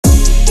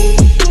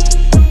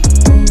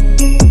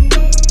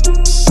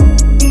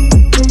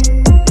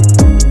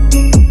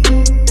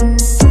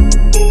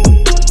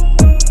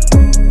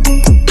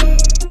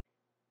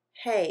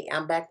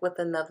back with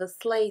another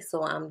slay.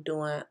 So I'm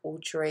doing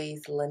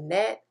Outre's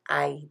Lynette.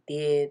 I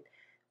did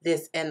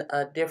this in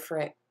a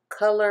different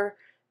color,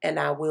 and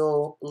I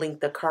will link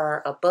the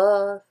card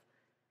above.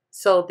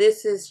 So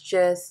this is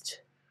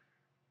just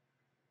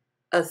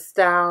a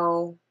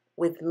style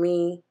with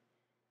me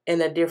in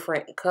a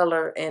different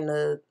color in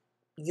a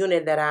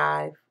unit that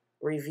I've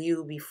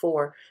reviewed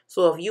before.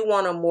 So if you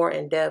want a more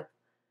in-depth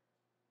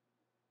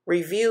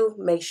review,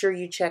 make sure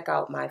you check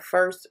out my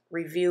first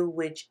review,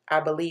 which I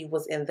believe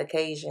was in the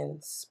Cajun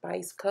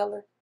Spice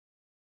color.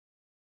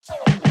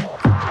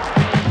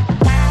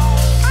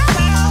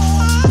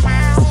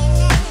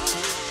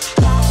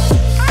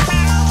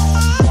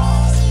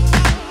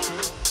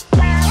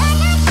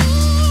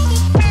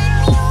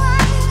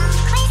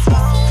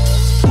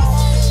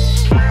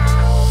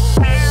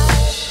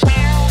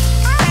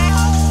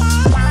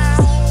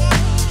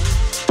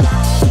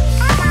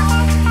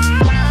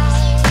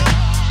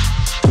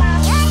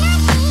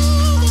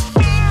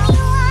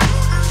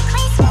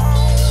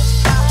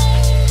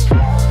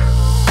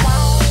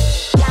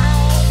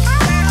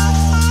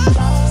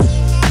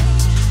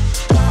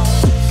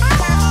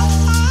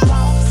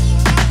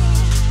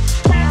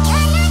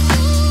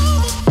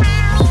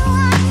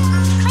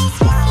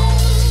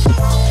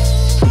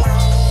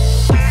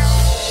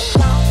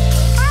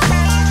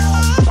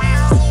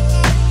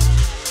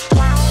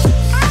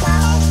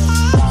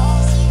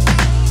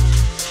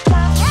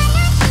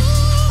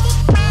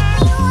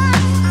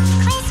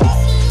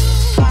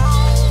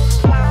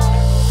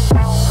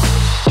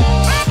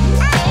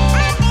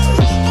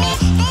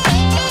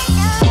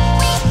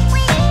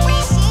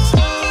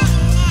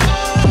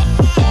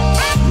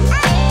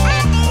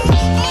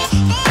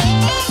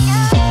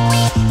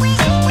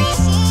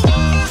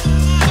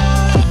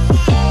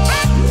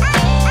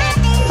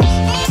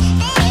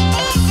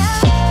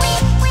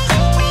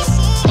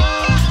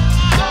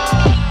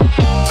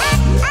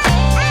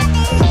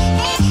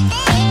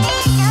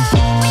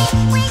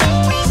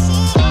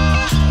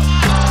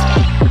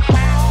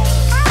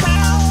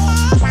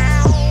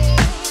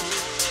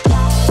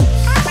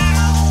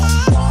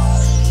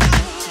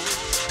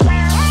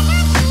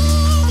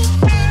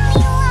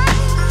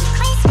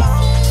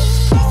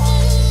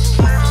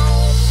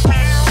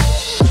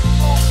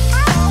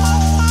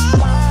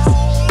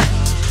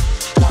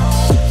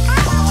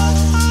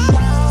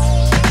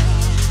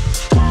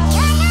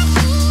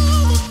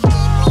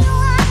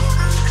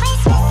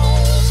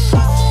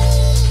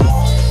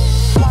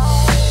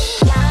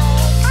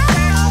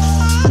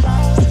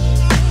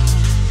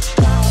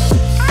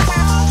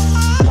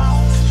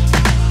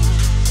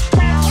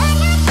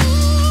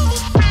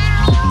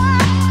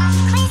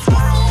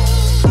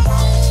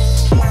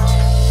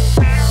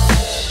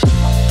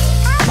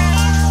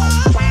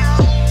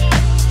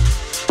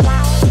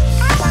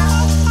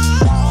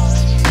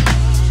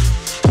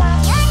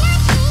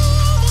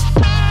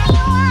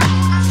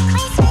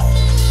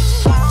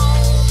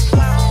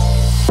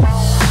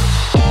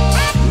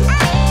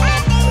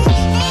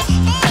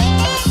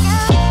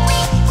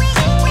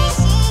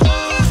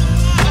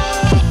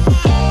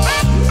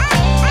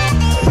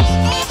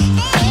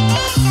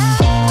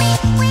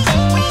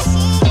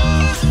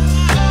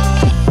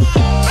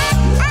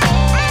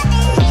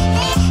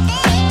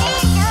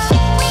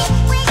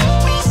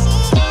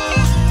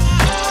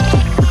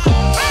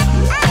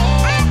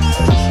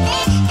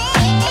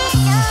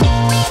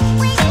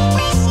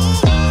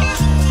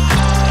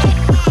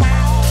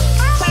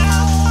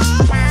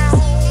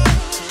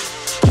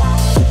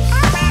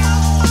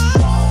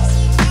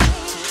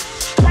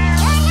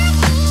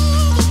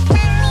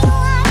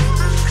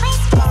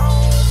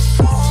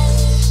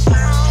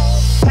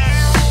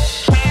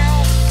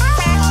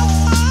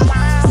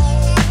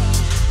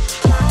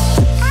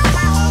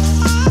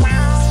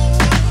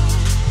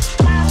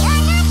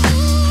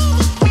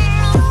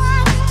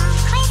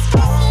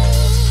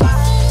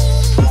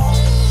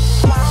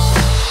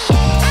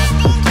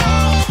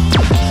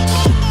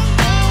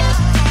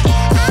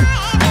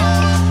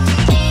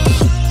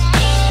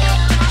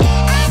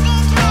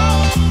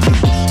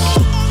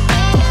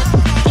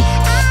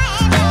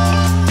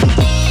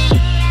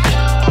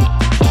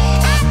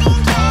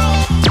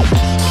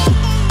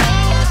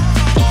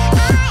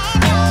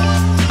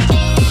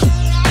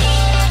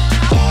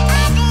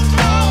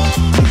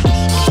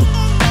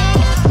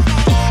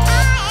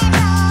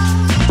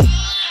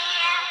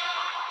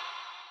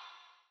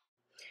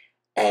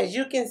 As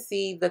you can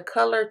see, the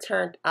color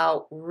turned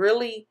out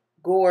really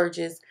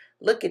gorgeous.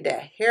 Look at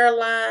that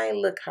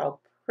hairline. Look how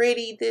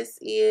pretty this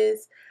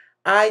is.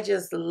 I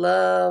just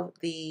love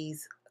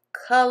these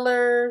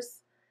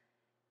colors.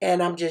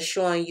 And I'm just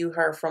showing you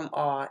her from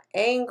all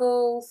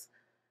angles.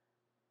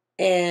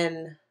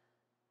 And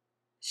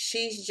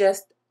she's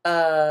just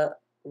a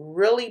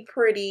really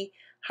pretty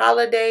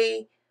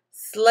holiday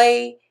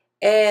slay.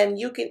 And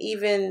you can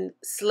even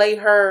slay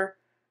her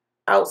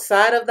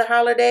outside of the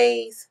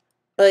holidays.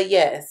 But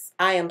yes,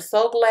 I am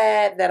so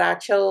glad that I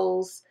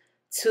chose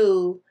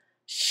to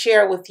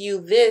share with you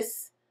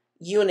this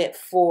unit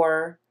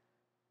for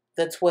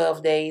the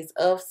 12 days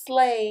of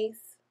slays.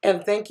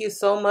 And thank you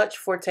so much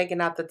for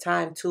taking out the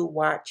time to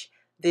watch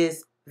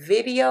this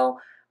video.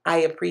 I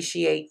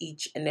appreciate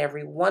each and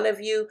every one of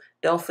you.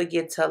 Don't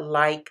forget to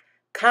like,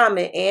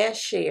 comment, and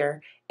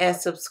share, and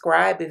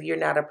subscribe if you're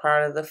not a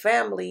part of the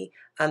family.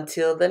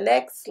 Until the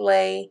next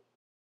slay.